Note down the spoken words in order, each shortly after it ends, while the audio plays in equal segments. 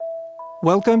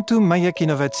Welcome to Mayak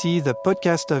Innovacji, the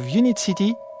podcast of Unit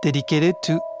City dedicated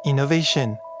to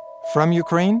innovation. From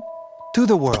Ukraine to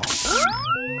the world.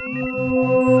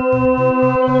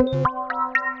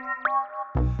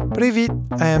 Привет,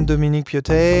 I am Dominique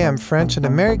Piotet. I'm French and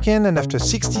American, and after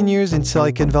 16 years in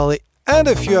Silicon Valley and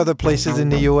a few other places in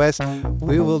the US,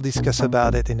 we will discuss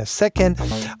about it in a second.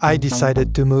 I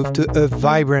decided to move to a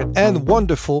vibrant and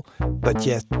wonderful, but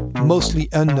yet mostly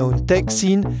unknown tech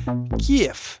scene,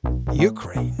 Kiev,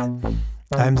 Ukraine.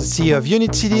 I'm the CEO of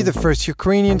Unit City, the first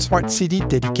Ukrainian smart city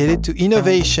dedicated to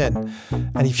innovation.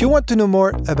 And if you want to know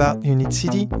more about Unit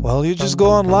City, well, you just go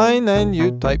online and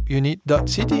you type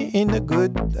unit.city in a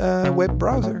good web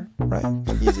browser, right?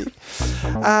 Easy.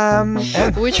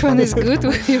 Which one is good?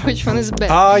 Which one is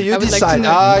bad? You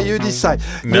decide. You decide.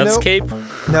 Netscape?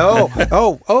 No.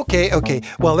 Oh, okay.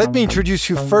 Well, let me introduce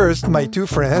you first, my two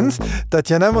friends,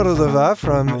 Tatiana Morozova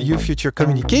from UFuture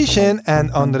Communication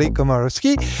and Andrei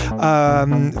Komorowski,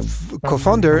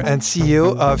 co-founder and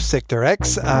CEO of Sector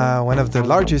X, one of the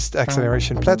largest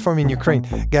acceleration platform in Ukraine.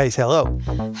 Guys, hello.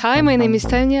 Hi, my name is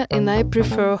Tanya and I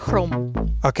prefer Chrome.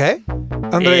 Okay.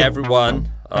 Andrei. Hey everyone,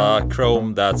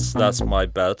 Chrome, that's my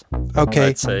bet. Okay.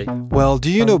 I'd say. Well, do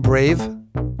you know Brave?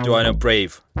 Do I know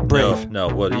Brave? Brave. No.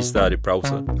 What is that, a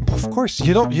browser? Of course.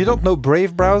 You don't know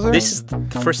Brave browser? This is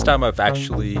the first time I've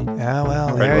actually... Yeah,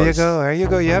 well, there you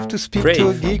go. You have to speak to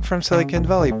a geek from Silicon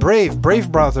Valley. Brave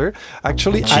browser.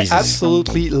 Actually, Jesus. I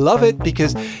absolutely love it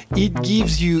because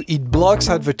it blocks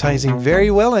advertising very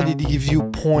well and it gives you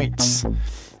points.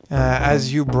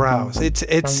 As you browse, it's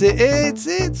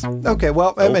okay.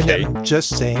 Well, Okay. I'm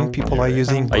just saying, people are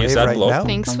using Brave right now.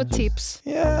 Thanks for tips.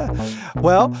 Yeah.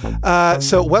 Well,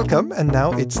 so welcome, and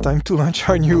now it's time to launch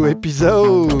our new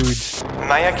episode.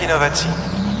 Mayak Innovacji.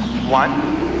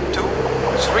 1, 2,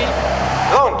 3,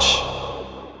 launch.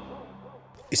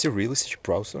 Is there really such a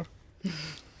browser?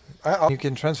 You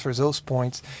can transfer those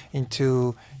points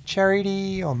into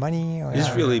charity or money. Or Is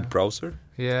it really a browser?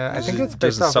 Yeah, I think it's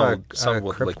Does based it off somewhat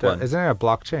like crypto. one? Isn't it a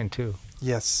blockchain too?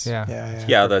 Yes. Yeah.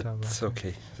 Yeah, Crypto that's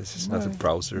okay. This is not a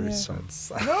browser. Yeah. It's some...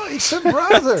 No, it's a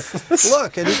browser.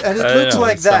 Look, and it I looks know,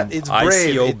 like it's that. some It's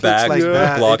Brave. ICO It looks backed like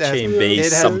that.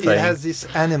 blockchain-based something. It has this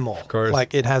animal. Of course.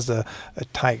 Like it has a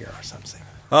tiger or something.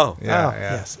 Oh. Yeah.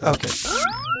 Yes. Okay.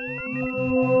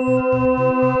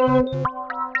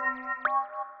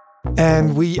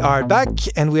 And we are back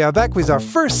with our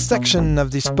first section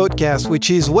of this podcast, which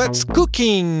is What's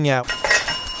Cooking?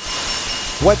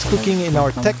 What's cooking in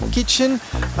our tech kitchen?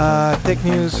 Tech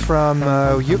news from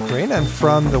Ukraine and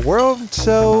from the world.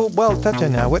 So, well,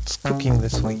 Tatiana, what's cooking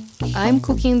this week? I'm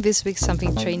cooking this week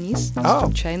something Chinese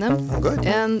from China Good.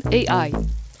 and AI.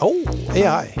 Oh,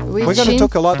 AI. We're going to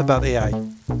talk a lot about AI.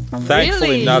 Thankfully,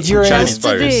 Really? not During- Chinese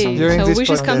virus. Today. During So this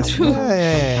wishes come podcast. true.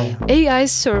 Yeah. AI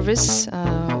service,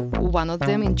 one of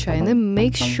them in China,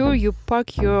 makes sure you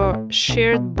park your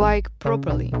shared bike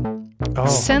properly. Oh.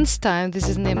 SenseTime, this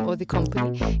is the name of the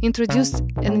company, introduced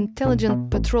an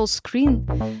intelligent patrol screen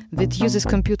that uses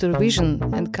computer vision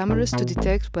and cameras to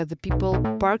detect whether people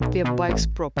park their bikes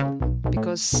properly.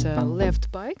 Because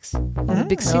left bikes in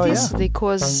big cities, they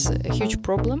cause a huge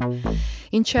problem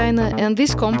in China. And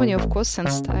this company, of course,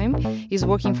 SenseTime, is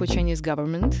working for Chinese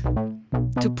government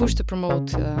to push to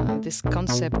promote this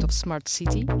concept of smart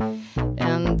city.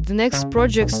 And the next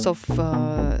projects of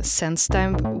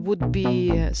SenseTime would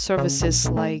be services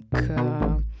like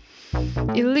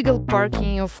illegal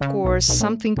parking, of course,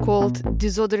 something called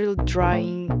disorderly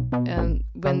drying, and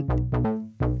when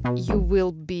you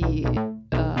will be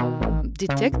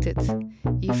detected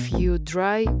if you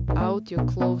dry out your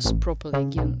clothes properly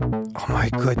again. Oh my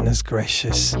goodness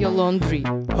gracious. Your laundry.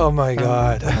 Oh my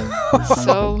God.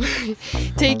 So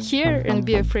take care and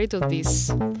be afraid of this.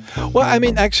 Well, I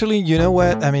mean, actually, you know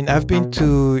what? I mean, I've been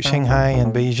to Shanghai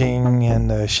and Beijing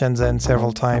and Shenzhen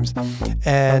several times,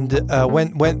 and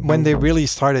when they really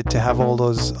started to have all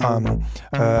those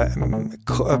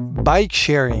bike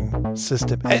sharing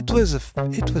system, it was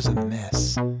a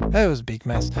mess. That was a big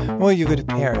mess. Well, you go to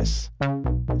Paris,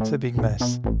 it's a big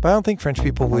mess. But I don't think French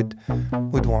people would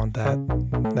want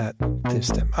that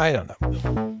system. I don't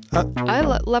know. I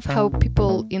love how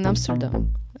people in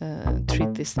Amsterdam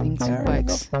treat these things with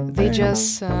bikes. They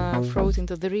just throw it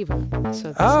into the river.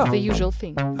 So this is the usual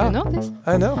thing. You know this?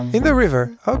 I know. In the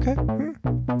river. Okay.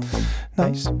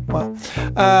 Nice. Well,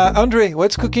 Andre,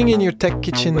 what's cooking in your tech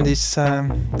kitchen this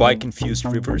Bike-infused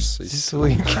rivers. this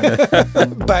week?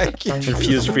 Bike.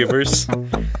 Infused rivers.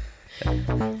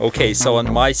 Okay, so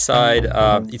on my side,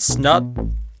 it's not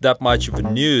that much of a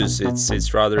news.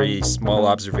 It's rather a small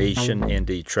observation and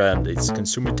a trend. It's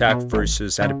consumer tech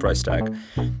versus enterprise tech.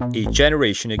 A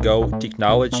generation ago,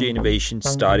 technology innovation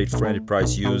started for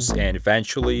enterprise use and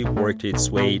eventually worked its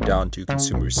way down to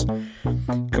consumers.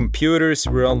 Computers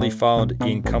were only found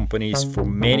in companies for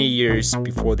many years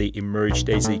before they emerged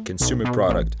as a consumer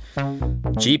product.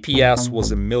 GPS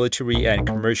was a military and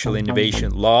commercial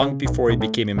innovation long before it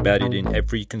became embedded in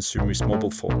every consumer's mobile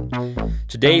phone.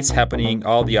 Today it's happening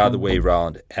all the other way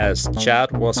around, as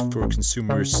chat was for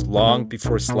consumers long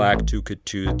before Slack took it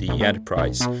to the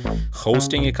enterprise.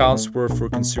 Hosting accounts were for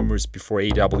consumers before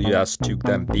AWS took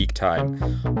them big time.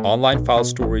 Online file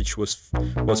storage was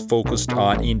focused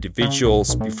on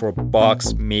individuals before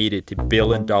Box made it a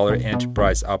billion-dollar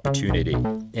enterprise opportunity.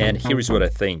 And here's what I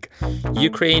think.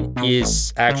 Ukraine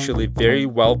is actually very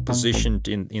well positioned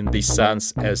in this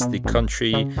sense, as the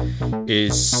country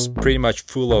is pretty much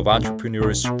full of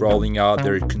entrepreneurs rolling out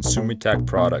their consumer tech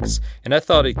products. And I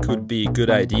thought it could be a good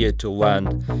idea to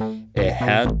lend a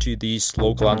hand to these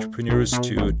local entrepreneurs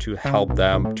to help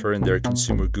them turn their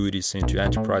consumer goodies into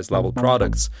enterprise-level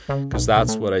products, because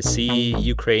that's what I see.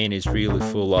 Ukraine is really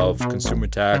full of consumer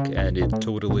tech, and it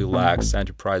totally lacks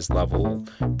enterprise-level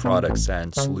products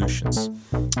and solutions.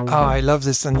 Oh, I love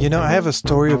this. And, I have a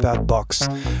story about Box.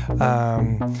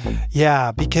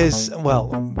 Because,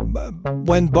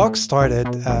 when Box started,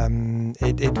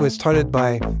 it was started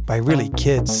by really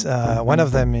kids. One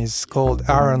of them is called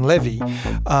Aaron Levy.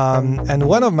 And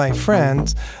one of my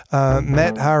friends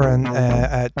met Aaron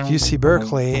at UC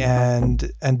Berkeley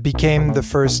and became the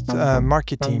first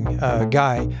marketing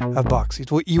guy at Box.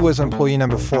 He was employee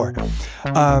number 4.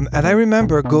 And I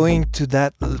remember going to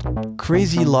that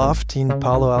crazy loft in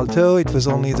Palo Alto. It was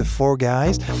only the 4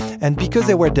 guys. And because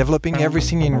they were developing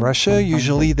everything in Russia,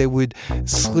 usually they would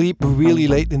sleep really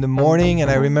late in the morning.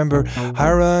 And I remember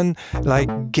Aaron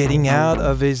getting out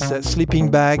of his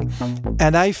sleeping bag.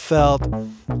 And I felt,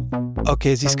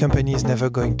 okay, this company is never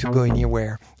going to go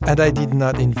anywhere. And I did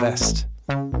not invest.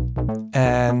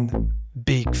 And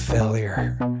big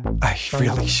failure. I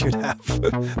really should have.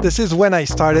 This is when I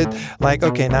started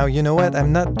okay, now you know what?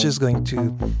 I'm not just going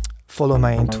to follow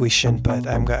my intuition, but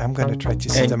I'm going to try to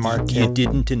see the market. You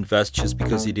didn't invest just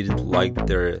because you didn't like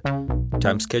their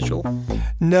time schedule?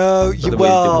 No,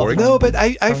 but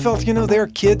I felt, they're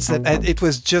kids. It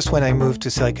was just when I moved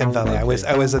to Silicon Valley. Okay.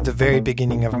 I was at the very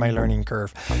beginning of my learning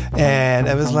curve. And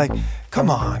I was like, come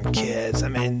on, kids. I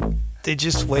mean, they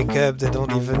just wake up. They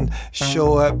don't even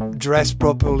show up dressed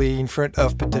properly in front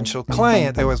of potential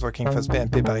client. I was working for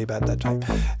BNP Paribas at that time.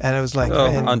 And I was like...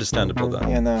 understandable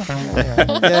then.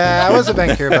 Yeah, I was a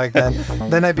banker back then.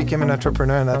 Then I became an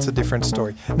entrepreneur, and that's a different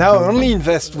story. Now I only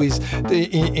invest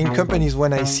in companies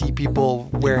when I see people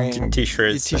wearing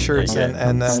T-shirts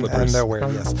and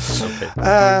underwear. Yes.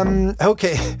 Okay.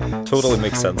 Okay. Totally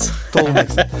makes sense. Totally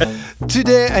makes sense.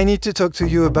 Today I need to talk to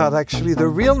you about actually the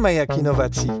real Mayak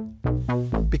Innovacji.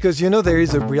 Because there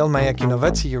is a real Mayak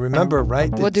Innovacji, you remember,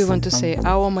 right? What do you want to say?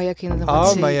 Our Mayak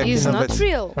Innovacji is not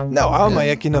real. No, our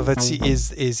Mayak Innovacji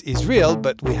is real,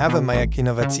 but we have a Mayak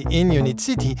Innovacji in Unit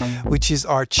City, which is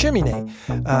Art Cheminée.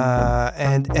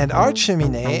 And Art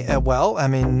Cheminée,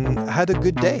 had a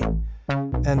good day.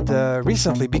 And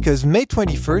recently, because May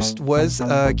 21st was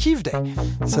Kyiv Day,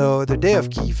 so the day of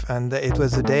Kyiv, and it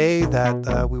was the day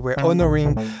that we were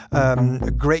honoring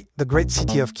the great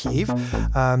city of Kyiv.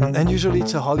 And usually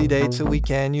it's a holiday, it's a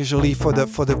weekend. Usually for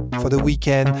the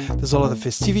weekend, there's a lot of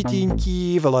festivity in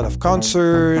Kyiv, a lot of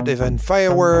concert, even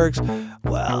fireworks.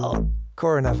 Well,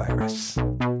 coronavirus.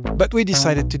 But we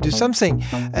decided to do something,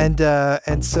 and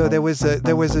so there was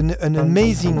an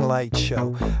amazing light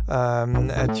show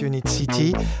at Unit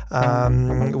City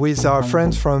with our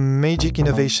friends from Magic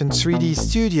Innovation 3D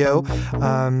Studio.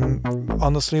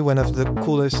 Honestly, one of the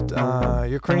coolest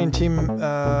Ukrainian team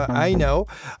I know.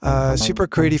 Super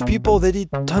creative people. They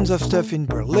did tons of stuff in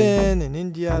Berlin, in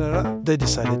India. They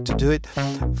decided to do it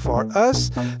for us.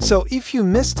 So if you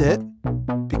missed it,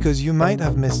 because you might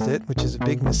have missed it, which is a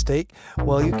big mistake,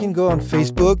 well, you can go on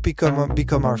Facebook,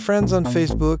 become our friends on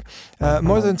Facebook.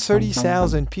 More than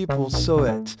 30,000 people saw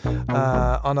it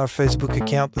on our Facebook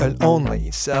account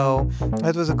only. So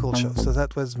that was a cool show. So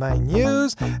that was my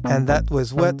news, and that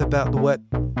was what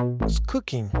was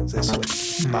cooking this week.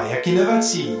 Mayak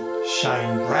Innovacji,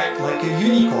 shine bright like a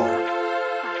unicorn.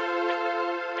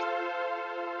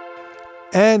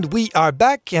 And we are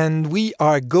back, and we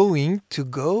are going to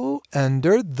go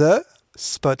under the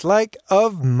spotlight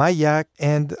of Mayak.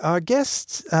 And our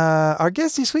guest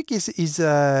this week is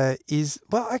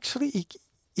actually,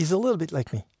 he's a little bit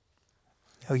like me.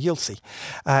 Oh, you'll see.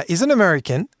 He's an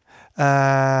American.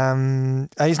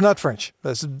 He's not French.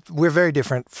 We're very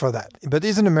different for that. But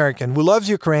he's an American who loves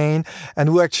Ukraine and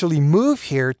who actually moved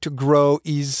here to grow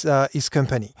his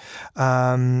company.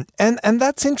 And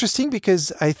that's interesting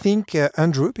because I think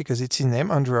Andrew, because it's his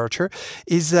name, Andrew Archer,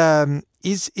 is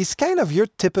kind of your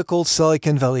typical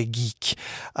Silicon Valley geek.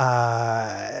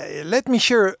 Let me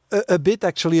share a bit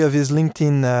actually of his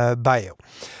LinkedIn bio.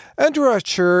 Andrew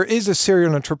Archer is a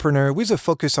serial entrepreneur with a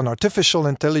focus on artificial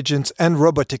intelligence and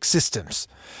robotic systems.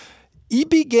 He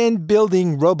began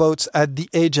building robots at the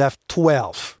age of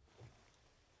 12.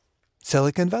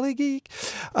 Silicon Valley geek.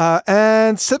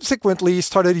 And subsequently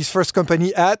started his first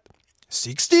company at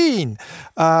 16,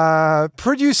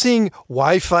 producing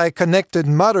Wi-Fi connected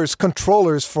motors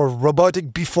controllers for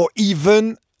robotic before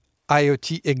even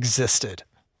IoT existed.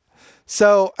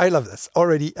 So I love this.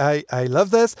 Already, I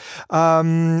love this.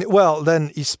 Well,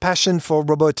 then his passion for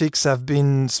robotics have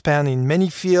been spanned in many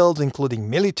fields, including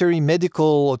military,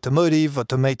 medical, automotive,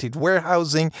 automated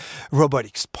warehousing,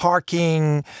 robotics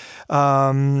parking.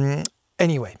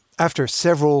 Anyway, after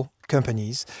several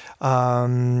companies,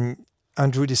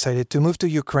 Andrew decided to move to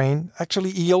Ukraine.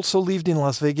 Actually, he also lived in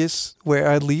Las Vegas, where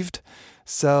I lived.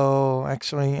 So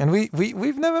actually, and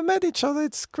we've never met each other.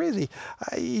 It's crazy.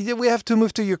 We have to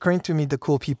move to Ukraine to meet the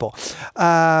cool people.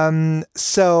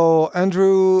 So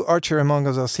Andrew Archer, among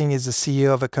other things, is the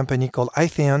CEO of a company called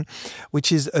Itheon,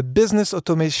 which is a business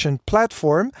automation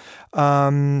platform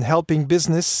helping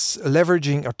business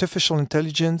leveraging artificial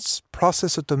intelligence,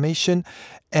 process automation,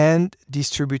 and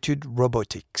distributed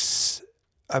robotics.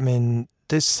 I mean,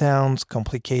 this sounds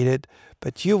complicated,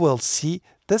 but you will see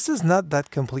this is not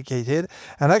that complicated.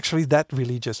 And actually, that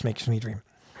really just makes me dream.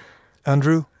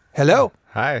 Andrew, hello.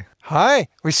 Hi. Hi.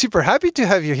 We're super happy to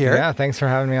have you here. Yeah, thanks for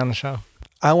having me on the show.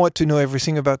 I want to know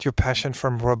everything about your passion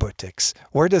from robotics.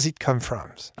 Where does it come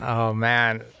from? Oh,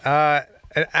 man.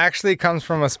 It actually comes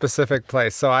from a specific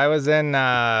place. So I was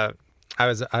I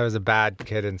was a bad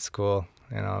kid in school,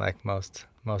 like most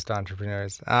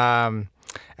entrepreneurs. And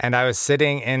I was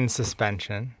sitting in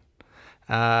suspension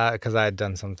because I had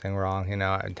done something wrong,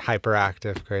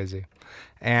 hyperactive, crazy.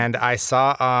 And I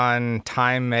saw on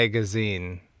Time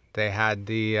magazine, they had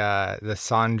the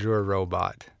Sanjur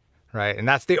robot, right? And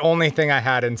that's the only thing I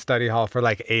had in study hall for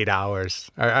like 8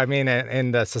 hours.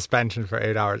 In the suspension for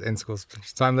 8 hours in school.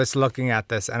 So I'm just looking at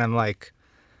this and I'm like,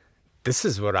 this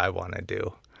is what I want to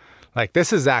do. Like,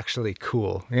 this is actually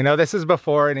cool. This is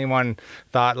before anyone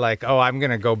thought like, oh, I'm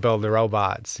going to go build the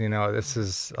robots. This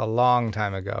is a long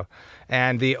time ago.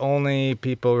 And the only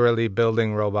people really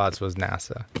building robots was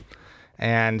NASA.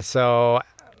 And so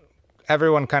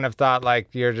everyone kind of thought like,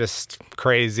 you're just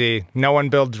crazy. No one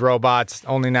builds robots.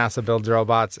 Only NASA builds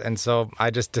robots. And so I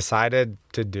just decided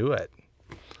to do it.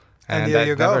 And there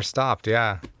you go. Never stopped.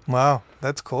 Yeah. Wow.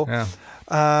 That's cool. Yeah.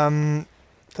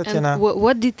 Tatiana. And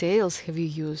what details have you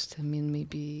used? I mean,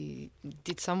 maybe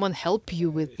did someone help you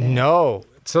with that? No.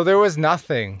 So there was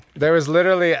nothing. There was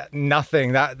literally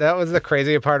nothing. That was the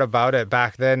crazy part about it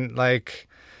back then. Like,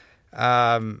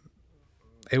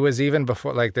 it was even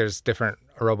before, like, there's different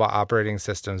robot operating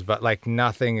systems, but like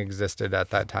nothing existed at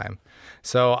that time.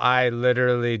 So I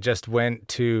literally just went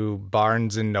to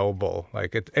Barnes and Noble.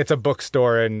 Like it's a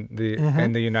bookstore in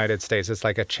the United States. It's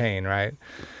like a chain, right?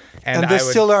 And they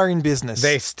still are in business.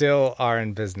 They still are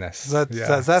in business.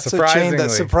 That's a chain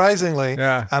that surprisingly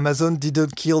Amazon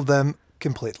didn't kill them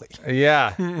completely.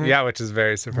 Yeah, yeah, which is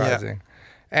very surprising.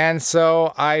 Yeah. And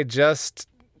so I just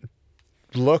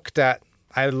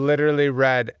I literally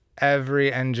read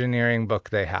every engineering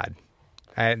book they had.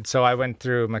 And so I went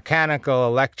through mechanical,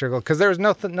 electrical, because there was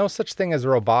no such thing as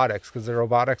robotics, because the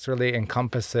robotics really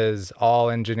encompasses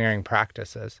all engineering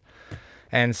practices.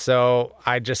 And so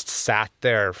I just sat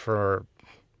there for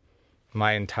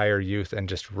my entire youth and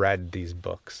just read these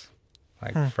books,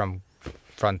 like from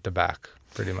front to back,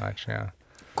 pretty much, yeah.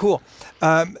 Cool.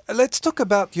 Let's talk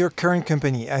about your current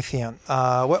company, Itheon.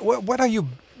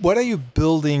 What are you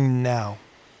building now?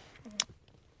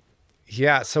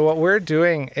 Yeah, so what we're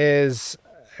doing is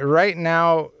right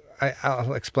now,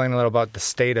 I'll explain a little about the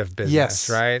state of business,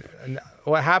 right?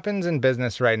 What happens in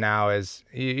business right now is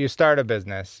you start a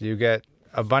business, you get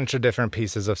a bunch of different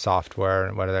pieces of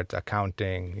software, whether it's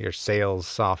accounting, your sales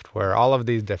software, all of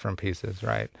these different pieces,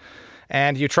 right?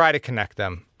 And you try to connect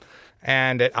them.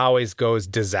 And it always goes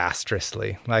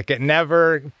disastrously. Like it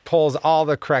never pulls all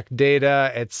the correct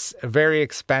data. It's very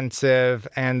expensive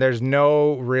and there's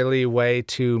no really way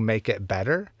to make it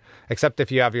better, except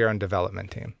if you have your own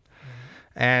development team.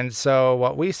 And so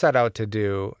what we set out to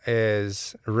do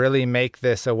is really make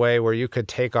this a way where you could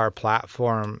take our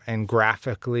platform and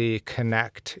graphically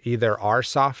connect either our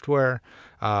software,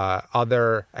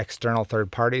 other external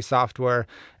third-party software,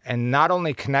 and not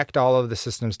only connect all of the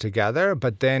systems together,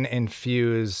 but then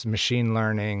infuse machine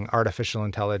learning, artificial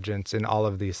intelligence in all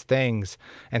of these things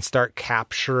and start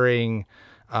capturing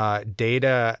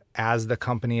data as the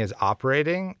company is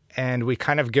operating, and we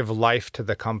kind of give life to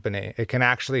the company. It can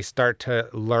actually start to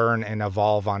learn and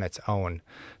evolve on its own.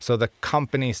 So the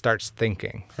company starts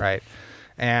thinking, right?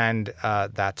 And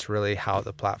that's really how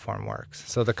the platform works.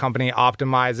 So the company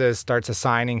optimizes, starts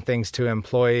assigning things to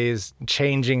employees,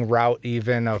 changing route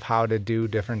even of how to do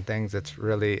different things. It's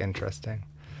really interesting.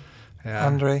 Yeah.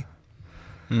 Andre?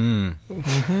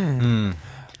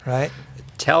 Right?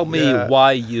 Tell me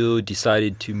why you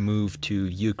decided to move to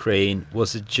Ukraine.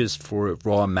 Was it just for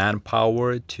raw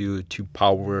manpower to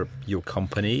power your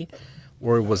company?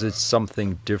 Or was it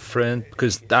something different?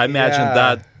 Because I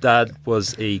imagine that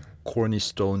was a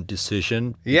cornerstone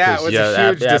decision. Yeah, it was a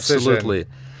huge decision. Absolutely.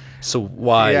 So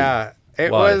why? Yeah,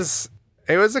 it why? was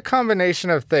a combination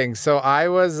of things. So I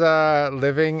was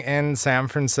living in San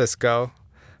Francisco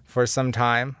for some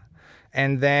time.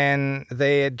 And then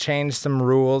they had changed some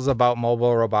rules about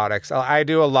mobile robotics. I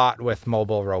do a lot with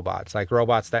mobile robots, like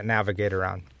robots that navigate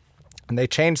around. And they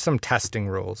changed some testing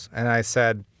rules. And I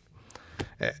said,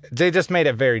 they just made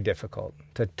it very difficult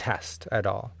to test at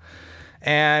all.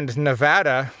 And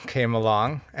Nevada came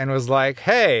along and was like,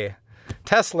 hey,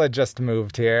 Tesla just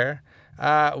moved here.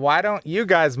 Why don't you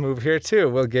guys move here too?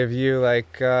 We'll give you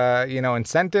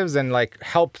incentives and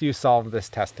help you solve this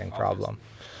testing problem.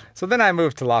 So then I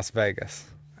moved to Las Vegas,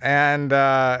 and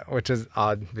which is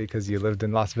odd because you lived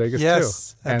in Las Vegas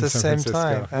too. At the same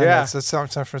time. And that's San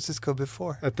Francisco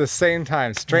before. At the same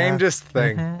time. Strangest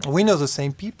thing. Mm-hmm. We know the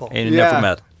same people. And you never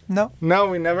met? No. No,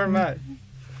 we never met.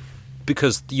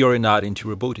 Because you're not into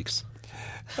robotics.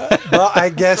 Well, I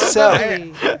guess so. I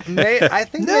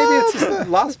think maybe it's just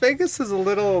Las Vegas is a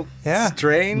little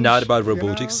strange. Not about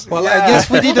robotics. Well, I guess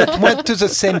we didn't went to the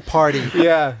same party.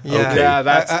 Yeah. Okay. Yeah,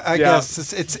 that's. I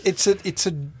guess it's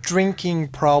a drinking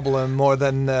problem more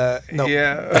than no.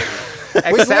 Yeah.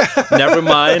 Except Never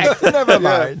mind. Never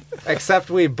mind. Except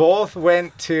we both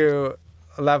went to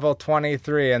level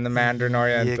 23 in the Mandarin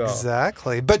Oriental.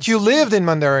 Exactly. But you lived in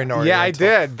Mandarin Oriental. Yeah, I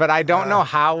did. But I don't know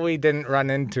how we didn't run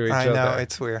into each other. I know,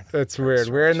 it's weird. It's weird.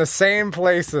 We're in the same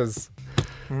places.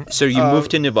 So you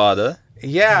moved to Nevada?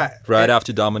 Yeah. Right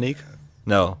after Dominique?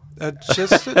 No. It's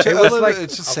the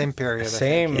same period.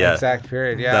 Same exact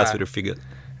period, yeah. That's what I figured.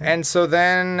 And so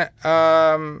then,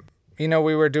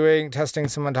 we were testing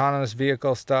some autonomous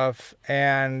vehicle stuff.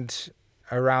 And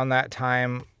around that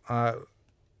time,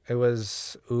 it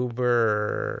was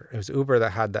Uber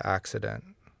that had the accident.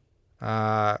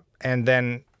 And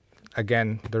then,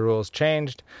 again, the rules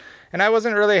changed. And I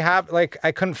wasn't really happy.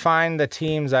 I couldn't find the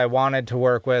teams I wanted to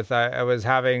work with. I was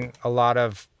having a lot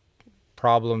of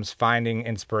problems finding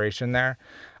inspiration there.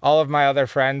 All of my other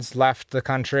friends left the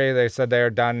country. They said they were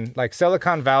done.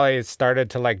 Silicon Valley started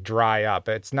to dry up.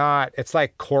 It's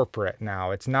like corporate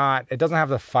now. It doesn't have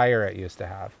the fire it used to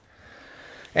have.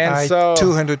 And I so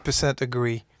 200%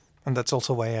 agree. And that's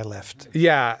also why I left.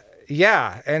 Yeah.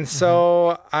 And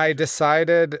so I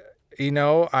decided,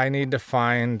 I need to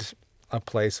find a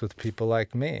place with people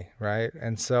like me, right?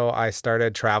 And so I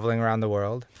started traveling around the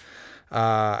world.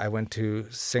 I went to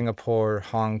Singapore,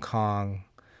 Hong Kong,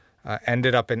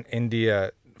 ended up in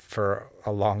India for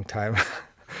a long time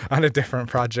on a different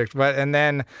project. And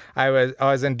then I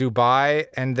was in Dubai,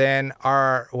 and then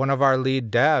one of our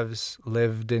lead devs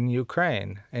lived in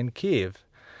Ukraine, in Kyiv.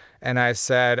 And I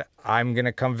said, I'm going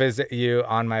to come visit you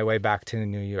on my way back to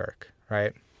New York,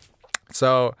 right?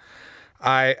 So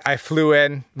I flew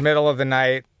in middle of the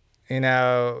night,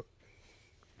 into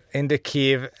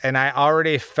Kyiv, and I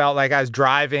already felt like I was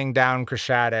driving down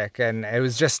Kreshadek, and it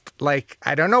was just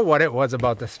I don't know what it was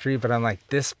about the street, but I'm like,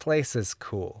 this place is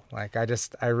cool. I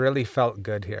really felt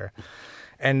good here.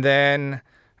 And then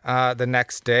the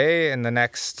next day and the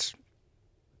next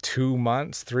 2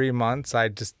 months, 3 months, I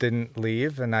just didn't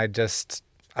leave, and I just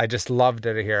loved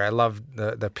it here. I loved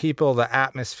the people, the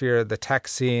atmosphere, the tech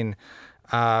scene.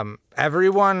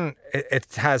 Everyone,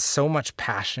 it has so much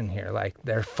passion here.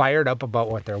 They're fired up about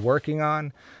what they're working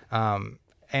on,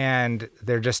 and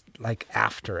they're just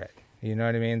after it. You know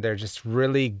what I mean? They're just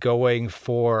really going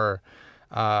for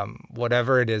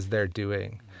whatever it is they're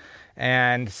doing.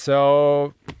 And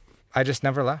so I just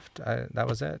never left. That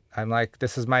was it. I'm like,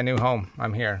 this is my new home.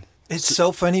 I'm here. It's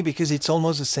so funny because it's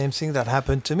almost the same thing that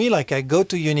happened to me. I go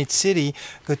to Unit City,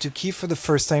 go to Kyiv for the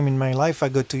first time in my life. I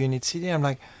go to Unit City. I'm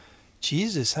like,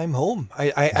 Jesus, I'm home.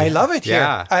 I love it here.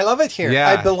 Yeah. I love it here. Yeah.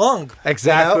 I belong.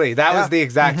 Exactly. You know? That Yeah. was the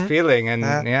exact feeling, and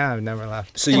Yeah. I've never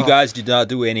left. So you guys did not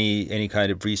do any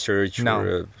kind of research No.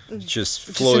 or just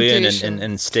flew in intuition.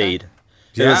 and stayed.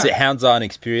 So Yeah. it was a hands-on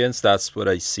experience. That's what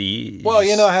I see. Well,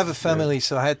 you know, I have a family,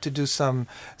 so I had to do some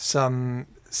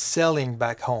selling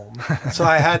back home. So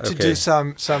I had to do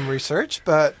Okay. some research,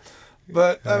 but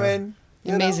I mean,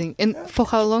 you know, Amazing. And for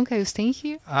how long are you staying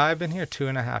here? I've been here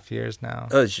 2.5 years now.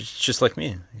 It's just like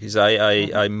me, because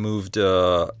I moved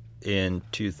in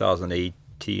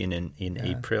 2018 in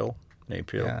April.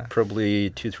 Yeah. Probably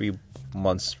 2-3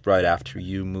 months right after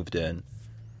you moved in.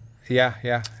 Yeah.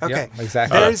 Okay. Yeah,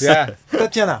 exactly. There's Yeah.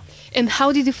 Tatiana. And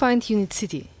how did you find Unit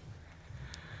City?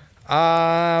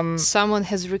 Someone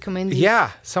has recommended.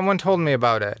 Yeah, someone told me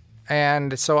about it.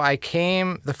 And so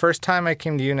the first time I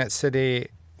came to Unit City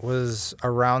was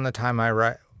around the time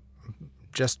I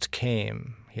just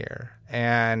came here.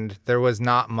 And there was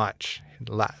not much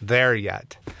there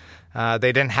yet.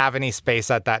 They didn't have any space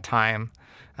at that time.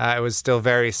 It was still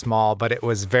very small, but it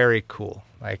was very cool.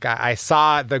 Like I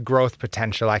saw the growth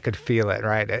potential. I could feel it,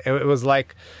 right? It was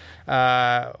like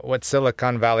what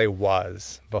Silicon Valley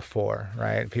was before,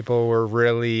 right? People were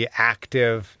really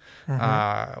active.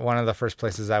 One of the first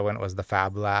places I went was the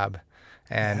Fab Lab.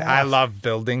 And I love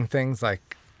building things.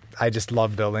 Like, I just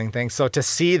love building things. So to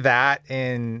see that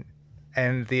and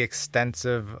the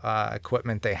extensive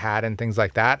equipment they had and things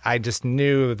like that, I just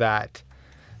knew that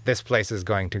this place is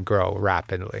going to grow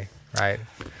rapidly, right?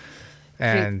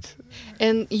 And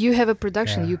you have a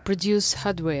production. Yeah. You produce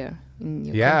hardware. In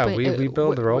your Yeah, company. we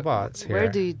build robots Where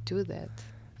here. do you do that?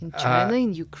 In China,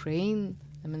 in Ukraine?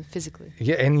 I mean, physically.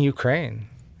 Yeah, in Ukraine.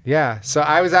 Yeah. So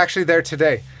I was actually there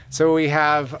today. So we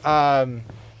have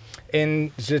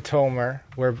in Zhytomyr,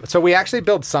 so we actually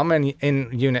build some in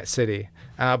Unit City,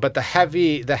 but the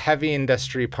heavy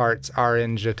industry parts are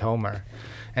in Zhytomyr.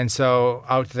 And so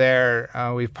out there,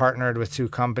 we've partnered with two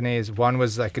companies. One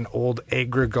was like an old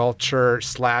agriculture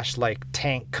 / like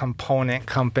tank component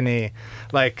company,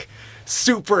 like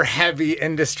super heavy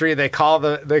industry. They call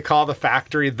the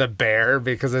factory the Bear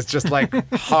because it's just like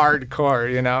hardcore,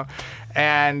 you know.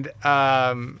 And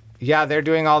they're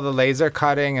doing all the laser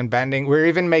cutting and bending. We're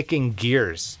even making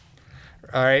gears.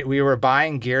 All right, we were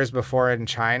buying gears before in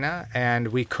China, and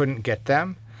we couldn't get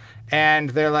them.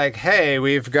 And they're like, "Hey,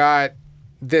 we've got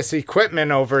this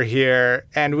equipment over here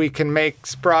and we can make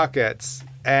sprockets."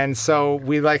 And so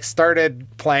we like started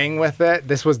playing with it.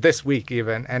 This was this week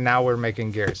even, and now we're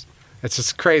making gears. It's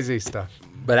just crazy stuff.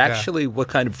 But actually, what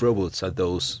kind of robots are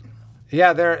those?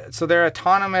 Yeah, they're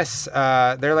autonomous.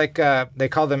 They're like they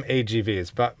call them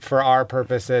AGVs, but for our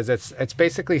purposes, it's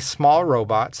basically small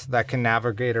robots that can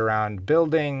navigate around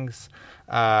buildings,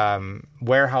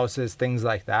 warehouses, things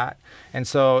like that. And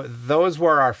so those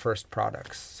were our first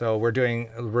products. So we're doing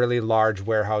really large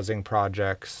warehousing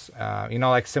projects,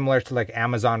 like similar to like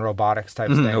Amazon robotics type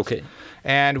things. Okay.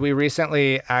 And we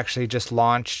recently actually just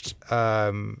launched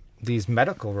these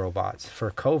medical robots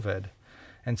for COVID.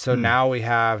 And so now we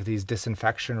have these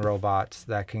disinfection robots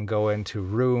that can go into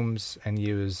rooms and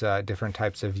use different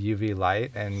types of UV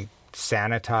light and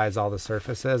sanitize all the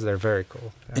surfaces. They're very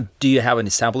cool. Yeah. And do you have an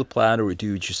assembly plan, or do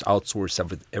you just outsource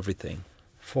everything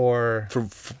For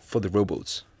the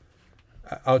robots?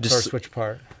 outsource which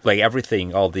part? Like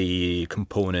everything, all the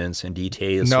components and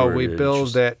details? No, or we build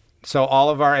just- it. So all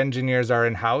of our engineers are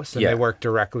in-house, and Yeah. they work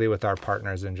directly with our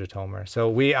partners in Zhytomyr. So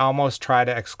we almost try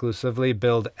to exclusively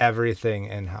build everything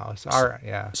in-house.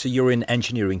 So you're an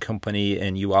engineering company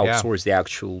and you outsource the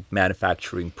actual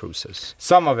manufacturing process.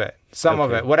 Some of it. Some of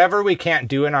Okay. it. Whatever we can't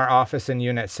do in our office in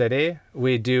Unit City,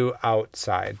 we do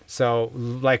outside. So,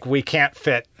 like, we can't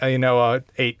fit, a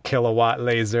 8 kilowatt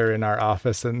laser in our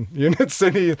office in Unit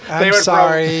City. I'm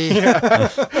sorry.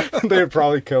 They would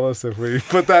probably kill us if we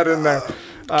put that in there.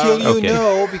 Kill you, Okay.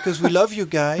 no, because we love you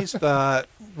guys, but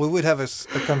we would have a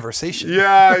conversation.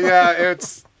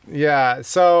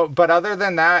 So, but other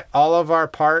than that, all of our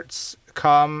parts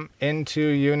come into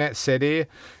Unit City,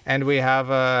 and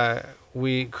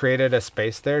we created a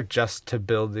space there just to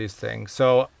build these things.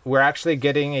 So we're actually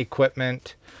getting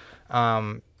equipment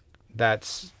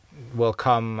will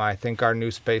come. I think our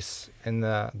new space in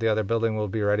the other building will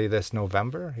be ready this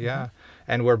November. Yeah.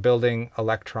 And we're building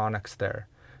electronics there.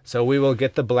 So we will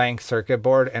get the blank circuit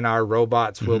board, and our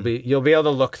robots will you'll be able to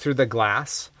look through the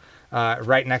glass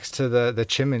right next to the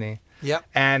chimney. Yep.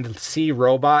 And see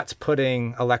robots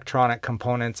putting electronic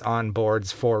components on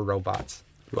boards for robots.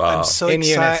 Wow. I'm so In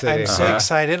Unit excited. City. I'm so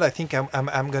excited. I think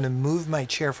I'm going to move my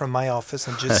chair from my office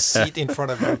and just sit in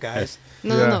front of you guys.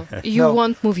 No. You No.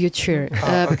 won't move your chair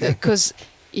okay. because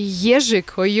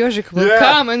Yezik or Yozik will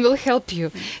come and will help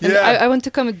you. And I want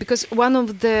to comment because one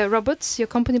of the robots your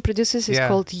company produces is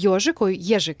called Yozik or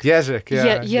Yezik.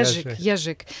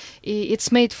 Yezik.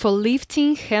 It's made for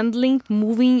lifting, handling,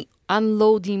 moving,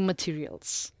 unloading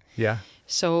materials. Yeah.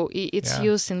 So it's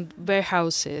used in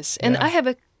warehouses. And I have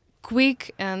a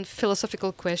quick and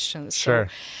philosophical question. Sure.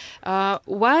 So,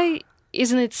 why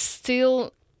isn't it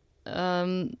still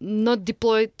not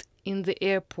deployed in the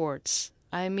airports?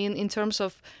 I mean, in terms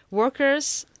of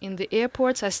workers in the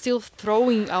airports are still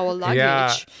throwing our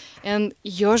luggage, and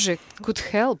Yozik could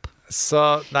help.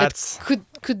 So that's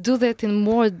could do that in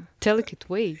more delicate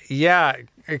way. Yeah,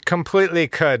 it completely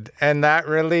could, and that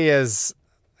really is,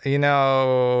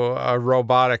 a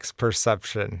robotics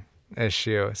perception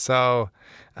issue. So,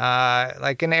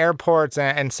 like in airports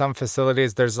and some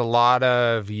facilities, there's a lot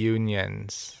of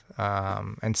unions,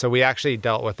 and so we actually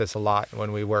dealt with this a lot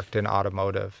when we worked in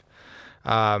automotive.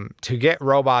 To get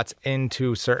robots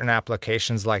into certain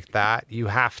applications like that, you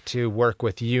have to work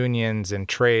with unions and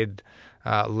trade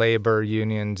labor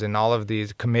unions and all of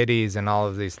these committees and all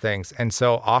of these things. And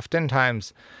so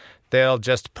oftentimes they'll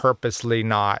just purposely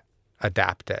not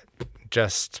adapt it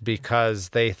just because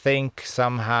they think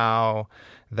somehow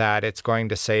that it's going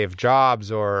to save jobs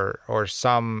or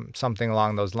something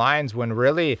along those lines, when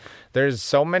really there's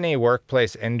so many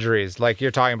workplace injuries. Like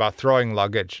you're talking about throwing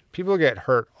luggage. People get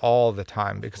hurt all the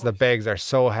time because the bags are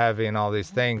so heavy and all these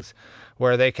things,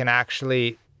 where they can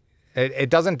actually, it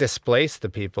doesn't displace the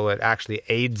people, it actually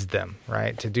aids them,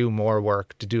 right? To do more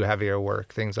work, to do heavier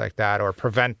work, things like that, or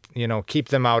prevent, keep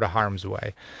them out of harm's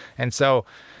way. And so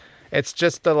it's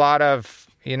just a lot of,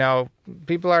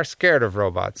 people are scared of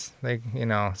robots.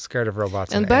 Scared of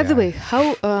robots. And by the way,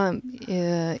 how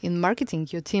in marketing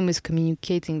your team is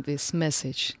communicating this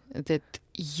message that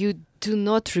you do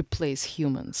not replace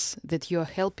humans, that you are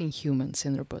helping humans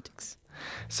in robotics?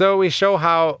 So we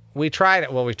show we try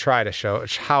to show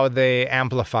how they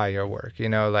amplify your work,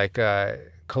 like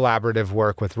collaborative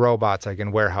work with robots, like in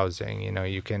warehousing,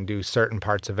 you can do certain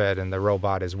parts of it and the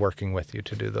robot is working with you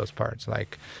to do those parts.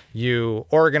 Like you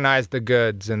organize the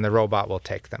goods and the robot will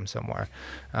take them somewhere.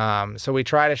 So we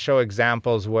try to show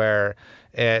examples where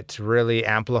it really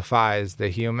amplifies the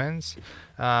humans.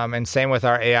 And same with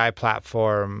our AI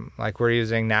platform, like we're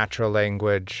using natural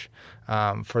language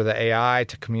for the AI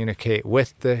to communicate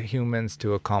with the humans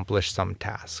to accomplish some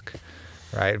task,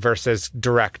 right? Versus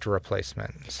direct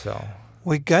replacement. So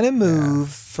we're going to move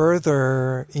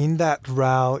further in that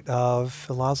route of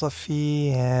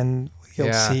philosophy, and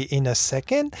you'll see in a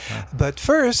second. But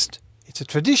first, it's a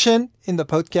tradition in the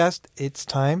podcast. It's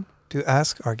time to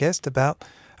ask our guest about,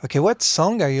 okay, what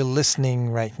song are you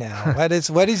listening right now?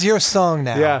 What is your song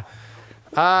now? Yeah.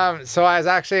 So I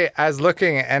was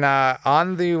looking, and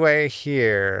on the way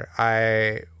here,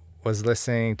 I was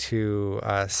listening to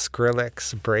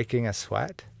Skrillex, Breaking a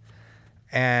Sweat.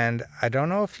 And I don't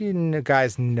know if you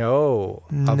guys know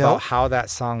about how that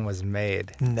song was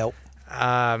made. Nope.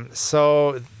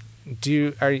 So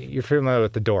are you familiar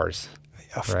with The Doors?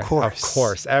 Of right? course. Of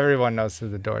course. Everyone knows who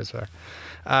The Doors are.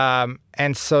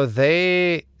 And so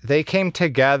they came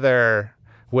together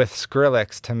with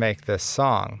Skrillex to make this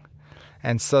song.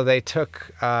 And so they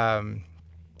took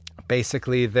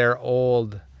basically their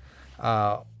older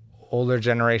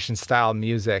generation style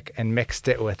music and mixed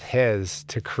it with his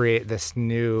to create this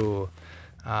new,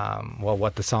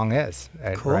 what the song is,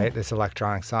 right? This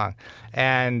electronic song.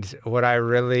 And what I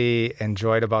really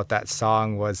enjoyed about that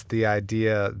song was the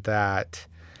idea that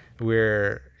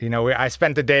I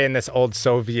spent the day in this old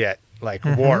Soviet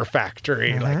war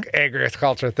factory, like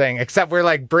agriculture thing, except we're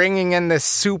like bringing in this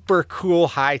super cool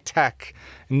high tech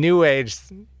new age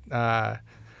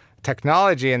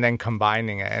technology and then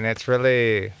combining it. And it's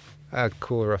really a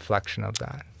cool reflection of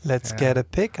that. Let's get a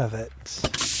pic of it.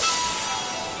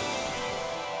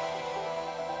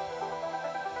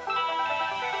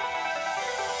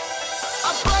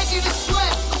 I break you to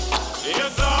sweat.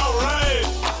 It's all right.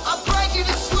 I break you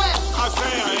to sweat. I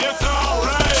say it's all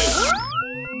right.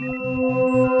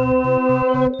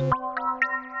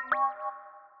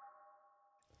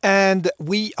 And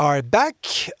we are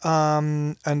back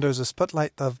under the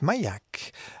spotlight of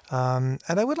Mayak. And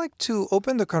I would like to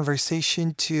open the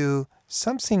conversation to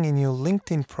something in your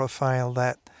LinkedIn profile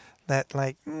that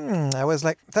I was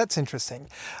like, that's interesting.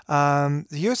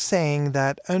 You're saying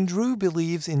that Andrew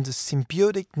believes in the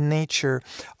symbiotic nature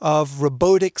of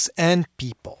robotics and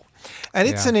people. And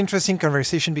it's an interesting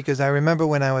conversation because I remember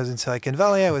when I was in Silicon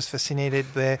Valley, I was fascinated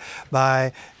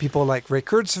by people like Ray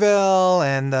Kurzweil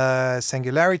and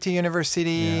Singularity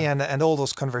University and all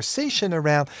those conversations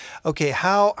around, okay,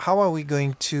 how are we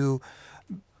going to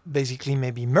basically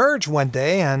maybe merge one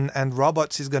day, and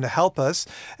robots is going to help us,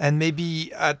 and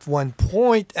maybe at one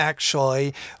point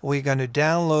actually we're going to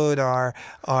download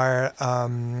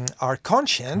our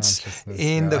conscience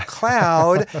in the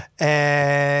cloud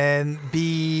and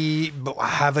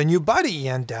have a new body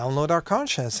and download our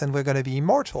conscience, and we're going to be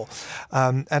immortal.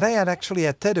 And I had actually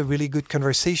had a really good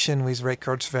conversation with Ray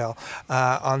Kurzweil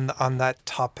on that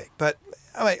topic. But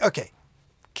okay,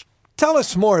 tell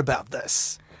us more about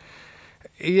this.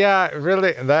 Yeah,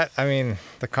 really,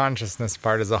 the consciousness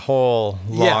part is a whole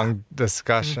long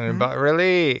discussion. But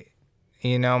really,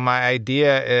 my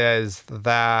idea is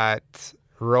that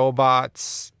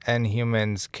robots and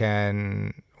humans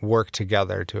can work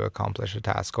together to accomplish a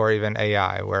task, or even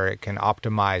AI, where it can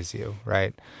optimize you,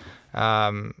 right?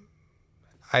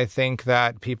 I think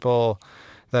that people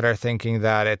that are thinking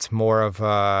that it's more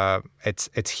of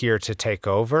it's here to take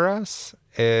over us,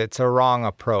 it's a wrong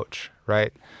approach,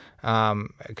 right?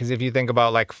 Because if you think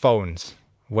about like phones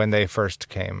when they first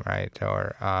came, right,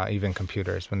 or even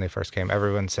computers when they first came,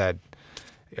 everyone said,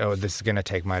 "Oh, this is going to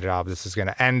take my job. This is going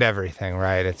to end everything,"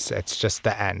 right? It's just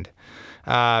the end.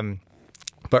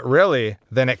 But really,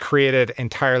 then it created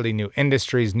entirely new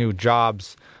industries, new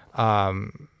jobs,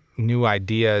 new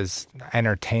ideas,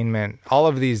 entertainment, all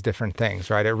of these different things,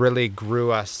 right? It really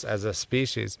grew us as a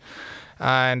species.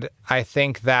 And I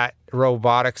think that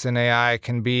robotics and AI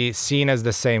can be seen as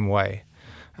the same way,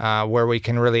 where we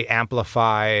can really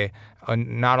amplify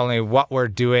not only what we're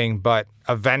doing, but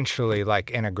eventually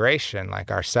like integration, like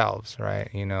ourselves,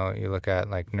 right? You look at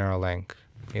like Neuralink,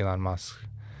 Elon Musk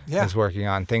is working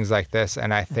on things like this.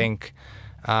 And I think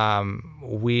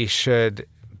we should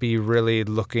be really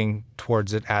looking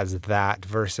towards it as that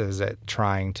versus it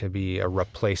trying to be a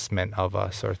replacement of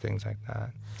us or things like that.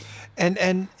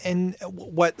 And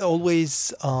what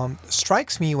always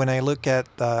strikes me when I look at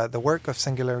the work of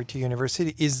Singularity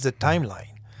University is the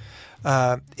timeline.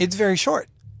 It's very short.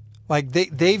 Like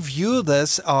they view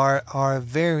this our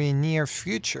very near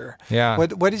future. Yeah.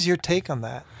 What is your take on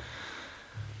that?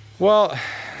 Well,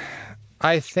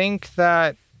 I think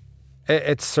that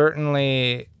it's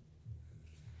certainly.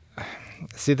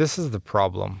 See, this is the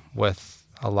problem with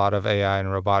a lot of AI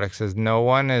and robotics is no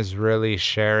one is really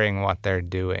sharing what they're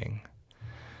doing,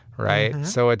 right? Mm-hmm.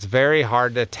 So it's very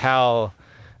hard to tell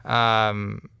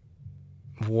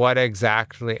what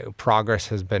exactly progress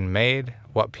has been made,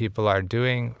 what people are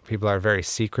doing. People are very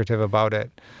secretive about it,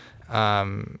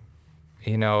 and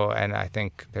I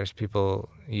think there's people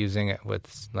using it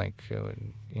with like,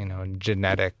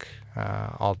 genetic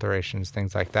alterations,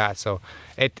 things like that. So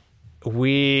it's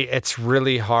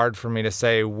really hard for me to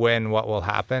say what will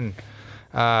happen,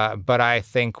 but I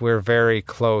think we're very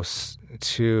close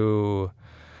to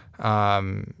a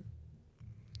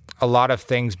lot of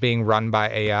things being run by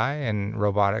AI and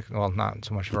robotics. Well, not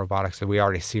so much robotics. We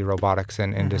already see robotics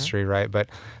in industry, right? But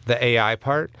the AI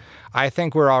part, I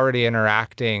think we're already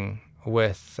interacting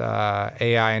with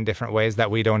AI in different ways that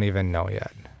we don't even know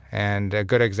yet. And a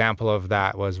good example of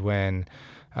that was when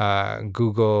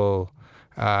Google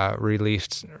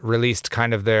released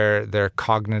kind of their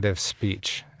cognitive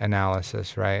speech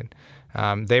analysis, right?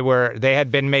 They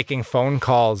had been making phone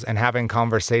calls and having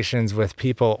conversations with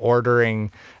people,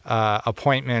 ordering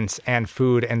appointments and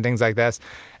food and things like this,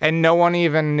 and no one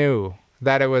even knew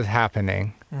that it was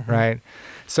happening, right?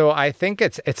 So I think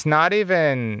it's not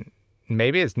even,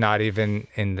 maybe it's not even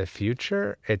in the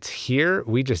future. It's here.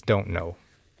 We just don't know.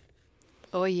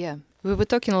 Oh yeah, we were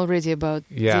talking already about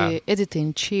the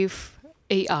editor-in-chief.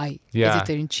 AI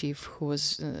editor-in-chief who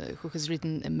has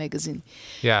written a magazine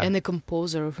and a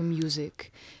composer of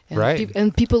music, and,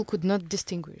 and people could not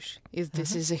distinguish if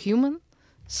this is a human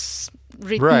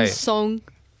written song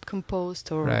composed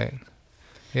or a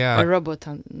robot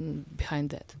behind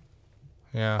that.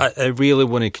 I really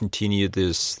want to continue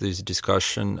this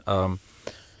discussion.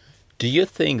 Do you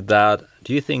think that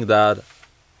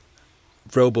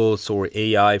robots or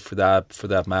AI for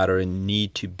that matter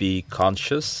need to be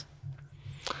conscious?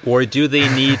 Or do they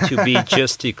need to be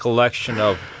just a collection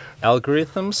of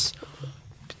algorithms?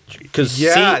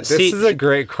 This is a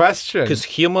great question. Because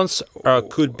humans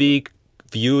could be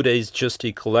viewed as just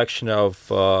a collection of,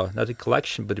 not a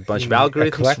collection, but a bunch of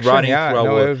algorithms running through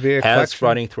our heads,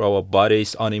 running through our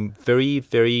bodies on a very,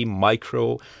 very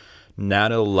micro,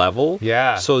 nano level.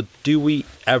 Yeah. So do we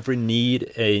ever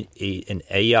need an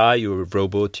AI or a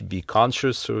robot to be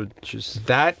conscious, or just...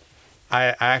 That...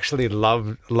 I actually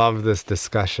love this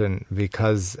discussion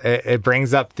because it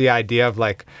brings up the idea of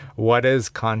like, what is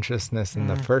consciousness in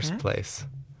the first place,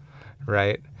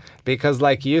 right? Because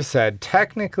like you said,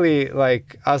 technically,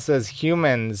 like us as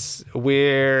humans,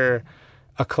 we're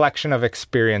a collection of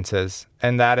experiences,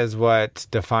 and that is what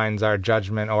defines our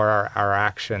judgment or our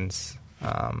actions.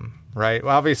 Right?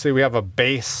 Well, obviously, we have a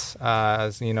base,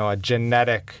 a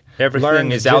genetic.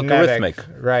 Everything is algorithmic.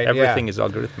 Right? Everything is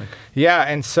algorithmic. Yeah,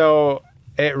 and so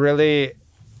it really,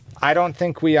 I don't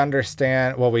think we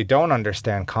understand. Well, we don't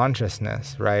understand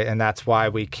consciousness, right? And that's why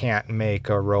we can't make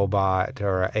a robot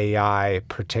or an AI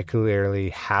particularly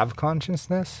have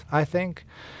consciousness, I think.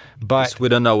 But We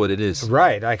don't know what it is.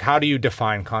 right, like how do you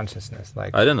define consciousness?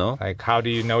 Like I don't know. Like how do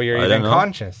you know you're I even don't know.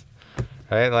 conscious?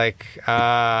 Right? Like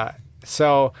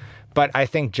so. But I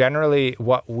think generally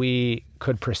what we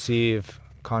could perceive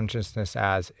consciousness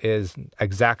as is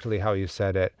exactly how you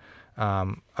said it,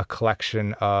 a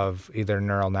collection of either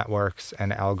neural networks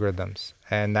and algorithms.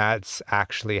 And that's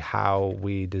actually how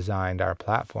we designed our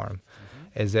platform,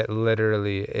 is it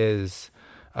literally is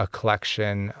a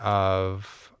collection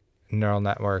of neural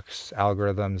networks,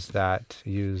 algorithms that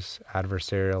use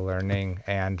adversarial learning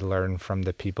and learn from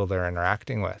the people they're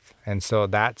interacting with. And so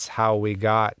that's how we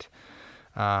got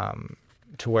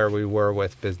to where we were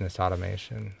with business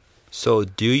automation. So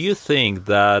do you think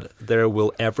that there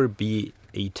will ever be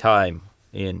a time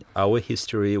in our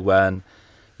history when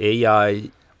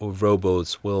AI or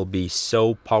robots will be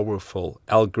so powerful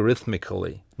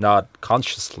algorithmically, not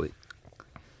consciously,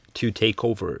 to take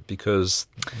over? Because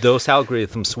those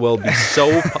algorithms will be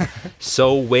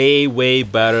so way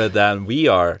better than we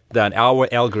are, than our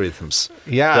algorithms.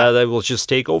 Yeah. That they will just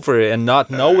take over and not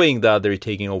knowing that they're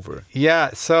taking over.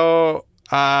 Yeah. So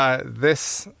I've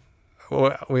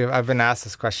been asked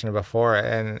this question before,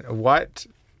 and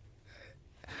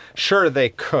sure, they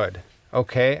could,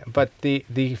 okay, but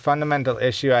the fundamental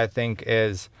issue, I think,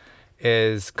 is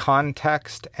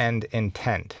context and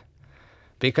intent,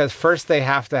 because first they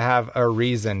have to have a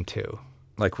reason to.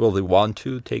 Like, will they want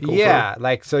to take over? Yeah,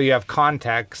 like, so you have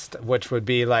context, which would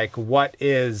be like, what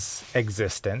is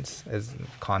existence, is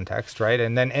context, right?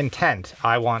 And then intent,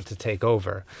 I want to take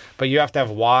over. But you have to have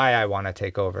why I want to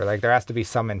take over. Like, there has to be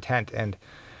some intent. And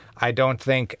I don't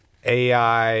think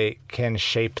AI can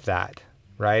shape that,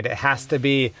 right? It has to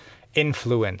be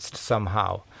influenced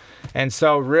somehow. And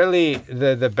so really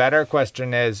the better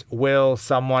question is, will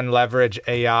someone leverage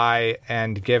AI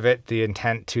and give it the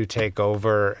intent to take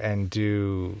over and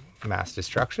do mass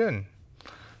destruction?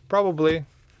 Probably.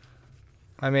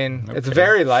 I mean, it's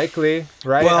very likely,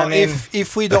 right? Well, I mean,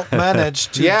 if we don't manage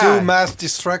to Yeah. do mass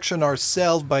destruction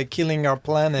ourselves by killing our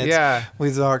planet Yeah.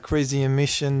 with our crazy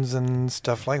emissions and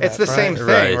stuff like it's that, the same right?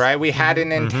 thing, Right. right? We had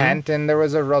an intent and there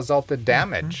was a resultant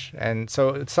damage. And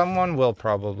so someone will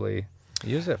probably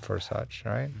use it for such,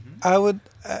 right? I would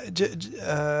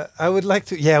like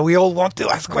to. Yeah, we all want to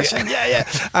ask questions. Yeah.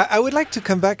 I would like to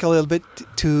come back a little bit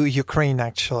to Ukraine,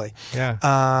 actually.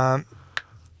 Yeah.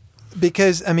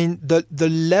 Because I mean the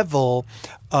level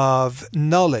of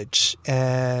knowledge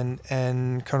and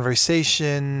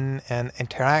conversation and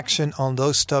interaction on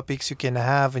those topics you can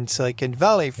have in Silicon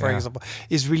Valley, for Yeah. example,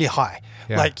 is really high.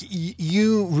 Yeah. Like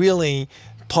you really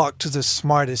talk to the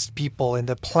smartest people in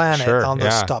the planet Sure, on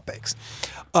those yeah. topics.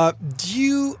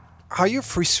 Are you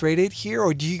frustrated here,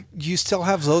 or do you still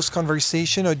have those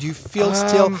conversations, or do you feel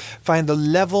still find the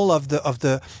level of the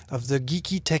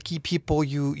geeky techie people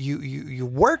you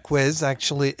work with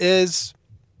actually is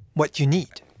what you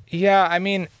need? Yeah, I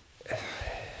mean,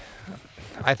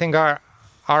 I think our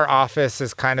office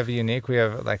is kind of unique. We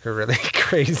have like a really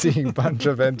crazy bunch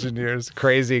of engineers,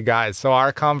 crazy guys. So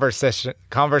our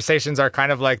conversations are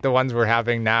kind of like the ones we're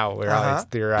having now. We're always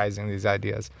theorizing these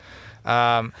ideas.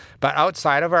 But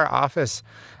outside of our office,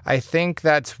 I think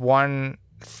that's one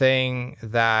thing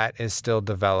that is still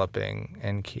developing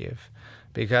in Kyiv.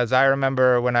 Because I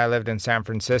remember when I lived in San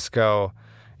Francisco,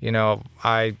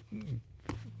 I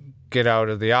get out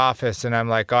of the office and I'm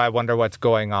like, oh, I wonder what's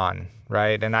going on,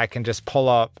 right? And I can just pull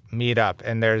up Meetup,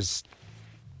 and there's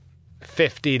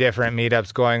 50 different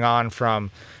meetups going on, from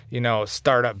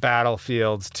startup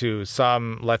battlefields to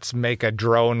some let's make a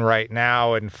drone right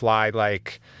now and fly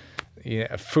like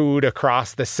food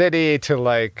across the city, to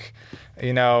like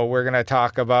we're gonna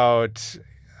talk about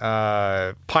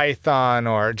Python,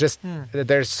 or just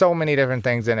there's so many different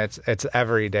things, and it's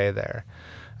every day there.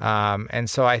 And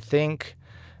so I think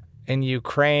in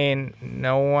Ukraine,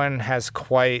 no one has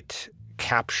quite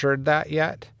captured that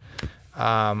yet.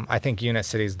 I think Unit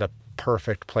City is the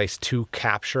perfect place to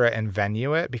capture it and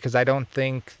venue it, because I don't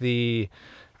think the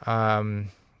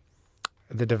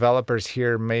developers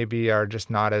here maybe are just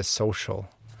not as social.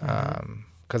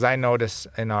 Because I notice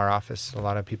in our office, a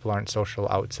lot of people aren't social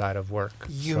outside of work.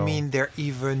 You So- mean they're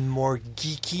even more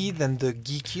geeky than the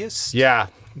geekiest? Yeah,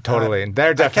 totally.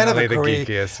 They're I kind of definitely the agree.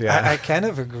 geekiest. Yeah. I kind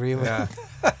of agree with Yeah.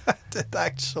 it,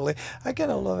 actually. I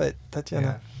kind of love it,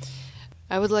 Tatiana.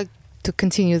 I would like to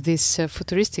continue these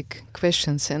futuristic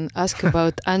questions and ask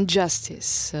about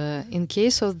injustice. In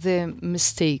case of the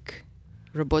mistake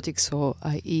robotics or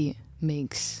IE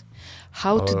makes,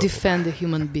 how to defend a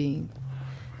human being?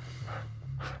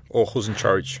 Or who's in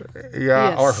charge? Yeah,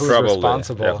 Yes. or who's Probably.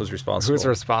 responsible? Yeah, who's responsible? Who's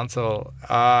responsible?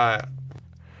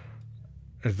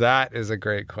 That is a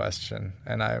great question,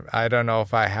 and I don't know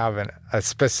if I have a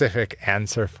specific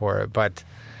answer for it, but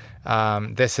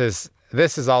this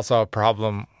is also a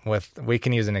problem with. We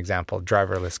can use an example: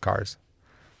 driverless cars.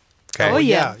 Okay. Oh,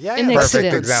 yeah. An Perfect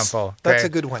accident. example. That's Okay. a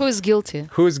good one. Who is guilty?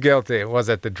 Who's guilty? Was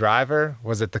it the driver?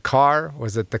 Was it the car?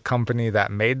 Was it the company that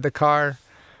made the car?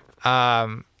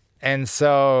 And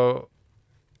so,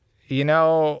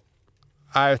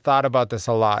 I've thought about this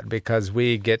a lot because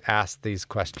we get asked these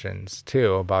questions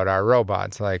too about our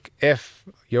robots. Like, if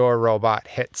your robot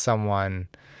hits someone,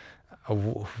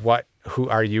 who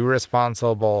are you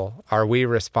responsible? Are we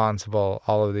responsible?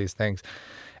 All of these things.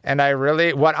 And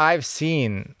what I've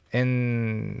seen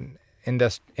in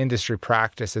industry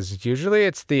practice is usually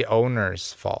it's the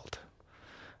owner's fault.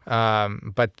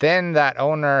 But then that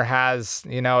owner has,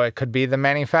 it could be the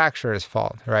manufacturer's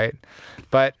fault, right?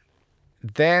 But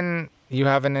then you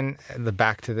have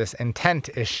back to this intent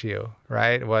issue,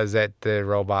 right? Was it the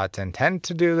robot's intent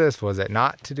to do this? Was it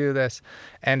not to do this?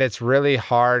 And it's really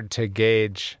hard to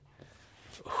gauge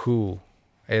who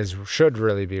should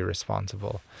really be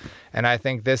responsible. And I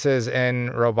think this is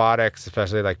in robotics,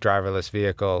 especially like driverless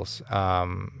vehicles.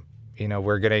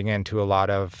 We're getting into a lot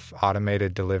of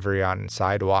automated delivery on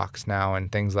sidewalks now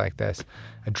and things like this.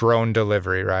 A drone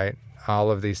delivery, right?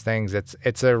 All of these things.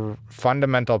 It's a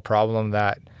fundamental problem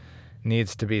that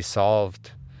needs to be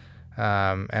solved.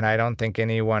 And I don't think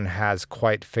anyone has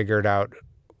quite figured out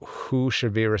who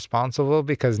should be responsible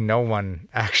because no one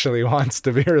actually wants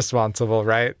to be responsible,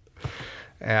 right?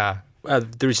 Yeah.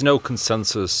 There's no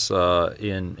consensus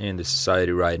in the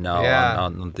society right now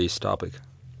on this topic.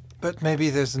 But maybe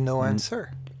there's no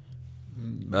answer.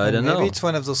 I don't know. Maybe it's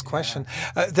one of those questions.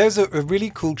 There's a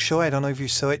really cool show. I don't know if you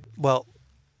saw it. Well,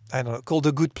 I don't know. Called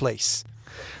The Good Place.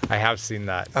 I have seen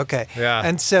that. Okay. Yeah.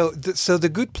 And so The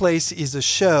Good Place is a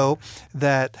show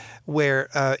where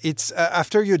it's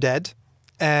after you're dead.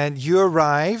 And you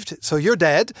arrived. So you're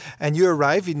dead, and you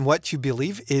arrive in what you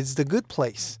believe is the good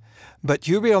place. But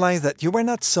you realize that you were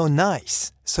not so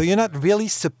nice. So you're not really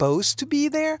supposed to be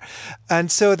there. And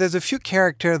so there's a few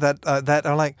characters that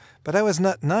are like, but I was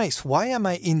not nice. Why am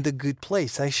I in the good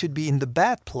place? I should be in the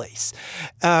bad place.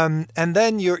 And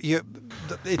then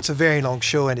it's a very long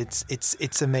show, and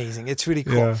it's amazing. It's really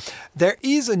cool. Yeah. There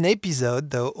is an episode,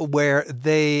 though, where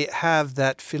they have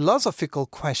that philosophical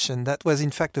question that was,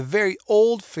 in fact, a very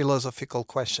old philosophical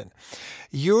question.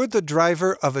 You're the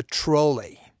driver of a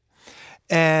trolley.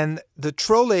 And the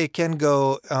trolley can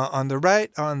go on the right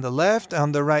or on the left.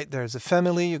 On the right, there's a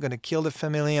family. You're going to kill the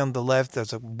family. On the left,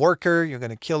 there's a worker. You're going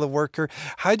to kill the worker.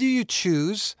 How do you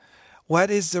choose what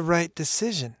is the right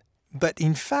decision? But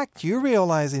in fact, you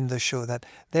realize in the show that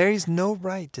there is no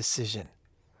right decision.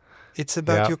 It's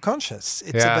about your conscience.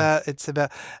 It's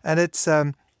about, and it's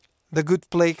The Good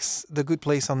Place. The Good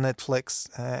Place on Netflix.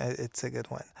 It's a good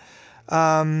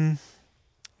one,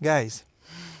 guys.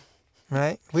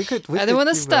 Right? I don't want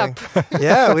to stop.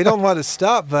 Yeah, we don't want to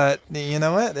stop, but you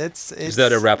know what? It's Is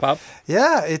that a wrap up?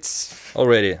 Yeah, it's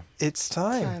Already. It's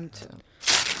time. Time to.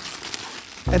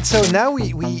 And so now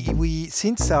we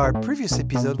since our previous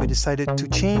episode, we decided to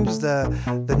change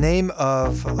the name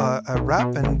of a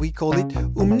rap, and we call it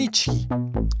Umnichki.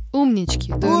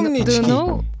 Umnichki. Do you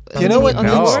know? Do you know what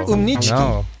meaning means of the word? Umnichki?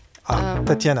 No.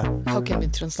 Tatiana. How can we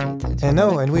translate it? I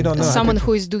know, and we don't know. Someone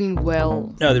who is doing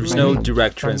well. No, there's no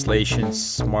direct translation.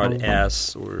 Smart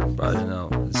ass, or I don't know.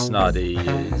 It's not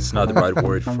the right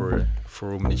word for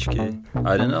umnichki.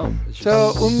 I don't know. It's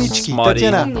So, just umnichki, smarty.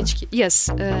 Tatiana. Umnichki. Yes.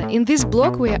 In this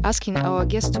blog, we are asking our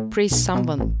guests to praise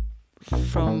someone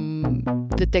from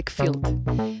the tech field,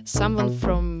 someone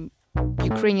from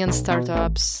Ukrainian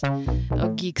startups or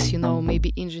geeks,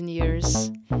 maybe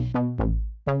engineers.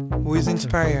 Who is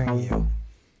inspiring you?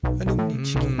 An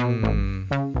Umnichki.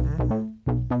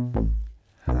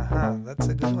 That's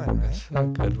a good one, right? A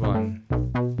good one.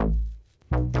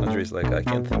 Andrei's like, I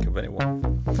can't think of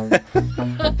anyone.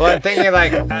 Well, I'm thinking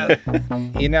like,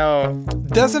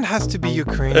 Doesn't have to be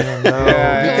Ukrainian, though.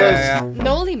 Yeah, because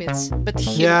No limits, but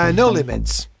here. no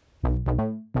limits.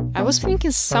 I was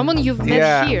thinking someone you've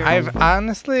met here. I've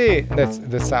honestly,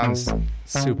 this sounds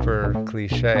super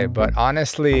cliche, but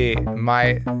honestly,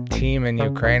 my team in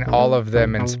Ukraine, all of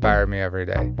them inspire me every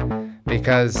day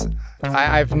because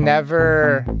I've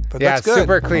never. But yeah, that's good.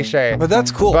 super cliche. But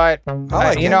that's cool. But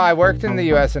like you it. know, I worked in the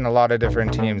U.S. in a lot of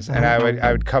different teams, and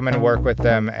I would come and work with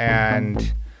them,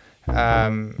 and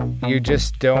you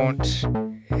just don't.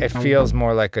 It feels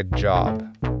more like a job,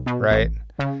 right?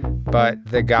 But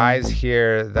the guys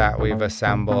here that we've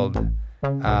assembled,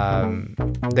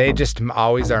 they just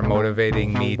always are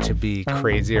motivating me to be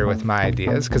crazier with my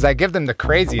ideas, because I give them the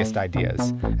craziest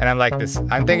ideas, and I'm like this.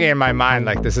 I'm thinking in my mind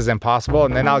like this is impossible,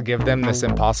 and then I'll give them this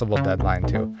impossible deadline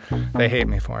too. They hate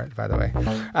me for it, by the way,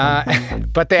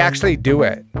 but they actually do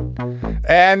it,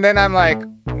 and then I'm like,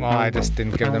 well, I just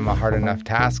didn't give them a hard enough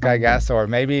task, I guess, or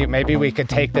maybe we could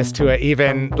take this to an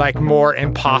even like more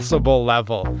impossible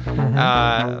level,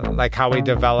 like how we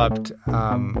developed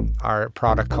our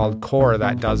product called Core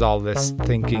that does all this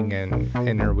thinking and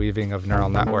interweaving of neural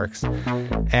networks.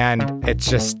 And it's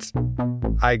just,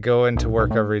 I go into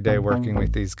work every day working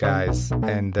with these guys,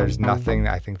 and there's nothing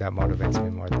I think that motivates me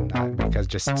more than that, because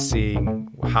just seeing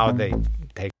how they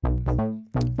take.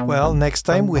 Well, next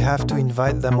time we have to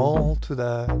invite them all to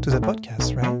the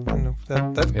podcast, right? And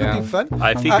that could be fun.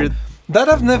 I figured that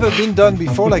have never been done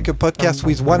before, like a podcast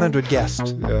with 100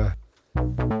 guests. Yeah.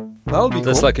 That'll be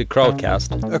that's cool. like a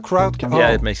crowdcast. A crowd.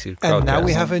 Yeah, it makes it a crowdcast. And now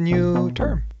we have a new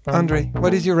term. Andre,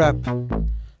 what is your rap?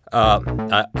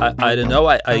 I don't know.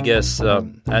 I guess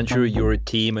Andrew, you're a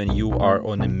team and you are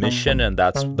on a mission, and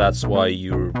that's why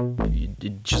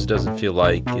it just doesn't feel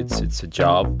like it's a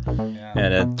job. Yeah.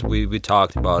 And we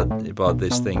talked about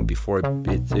this thing before.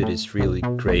 It is really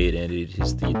great, and it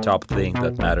is the top thing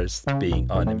that matters,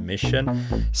 being on a mission.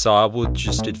 So I would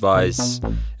just advise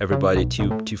everybody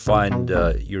to find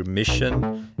your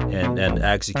mission and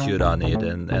execute on it,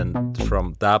 and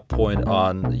from that point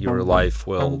on, your life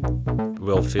will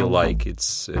feel like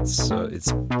it's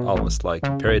almost like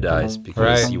paradise,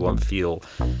 because right. you won't feel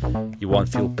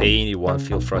pain, you won't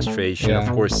feel frustration. Yeah.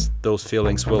 Of course, those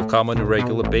feelings will come on a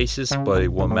regular basis, but it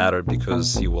won't matter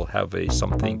because you will have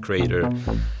something greater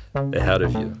ahead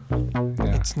of you.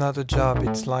 Yeah. It's not a job,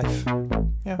 it's life.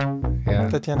 Yeah.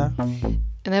 Tatiana?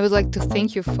 And I would like to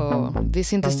thank you for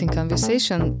this interesting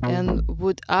conversation, and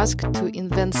would ask to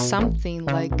invent something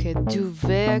like a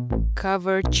duvet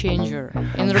cover changer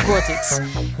in robotics.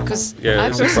 Because I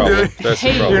that's a problem.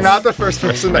 You're not the first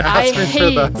person to ask me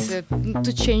for that. I hate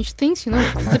to change things, you know,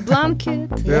 the blanket,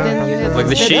 then you have Like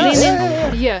the bed sheets?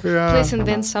 linen. Yeah, place and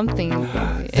then something.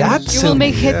 And That's you will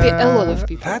make happy a yeah. lot of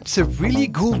people. That's a really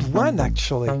good one,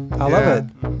 actually. I love it.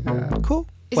 Yeah. Cool.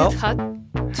 Is it hot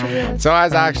to So I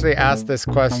was actually asked this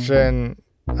question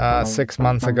 6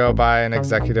 months ago by an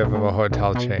executive of a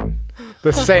hotel chain.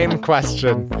 The same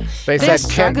question. They're They're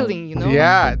struggling, you know?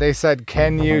 Yeah, they said,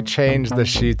 can you change the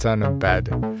sheets on a bed?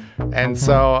 And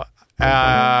so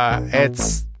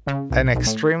it's an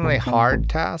extremely hard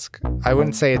task. I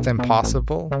wouldn't say it's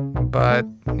impossible, but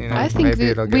you know, I think maybe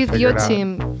it'll get with your figured out.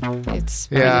 team, it's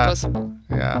really possible.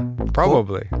 Yeah,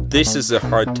 probably. This is a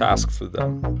hard task for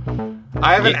them.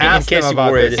 I haven't In asked case them you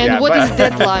about worried. this And yet, what but- is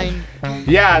deadline?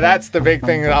 Yeah, that's the big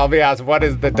thing that I'll be asked. What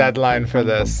is the deadline for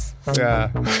this?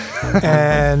 Yeah.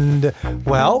 And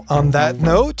well, on that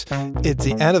note, it's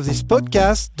the end of this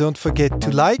podcast. Don't forget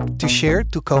to like, to share,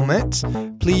 to comment.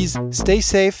 Please stay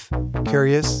safe,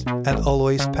 curious, and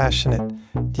always passionate.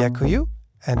 Ďakujem,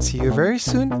 and see you very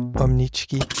soon.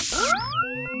 Omničky.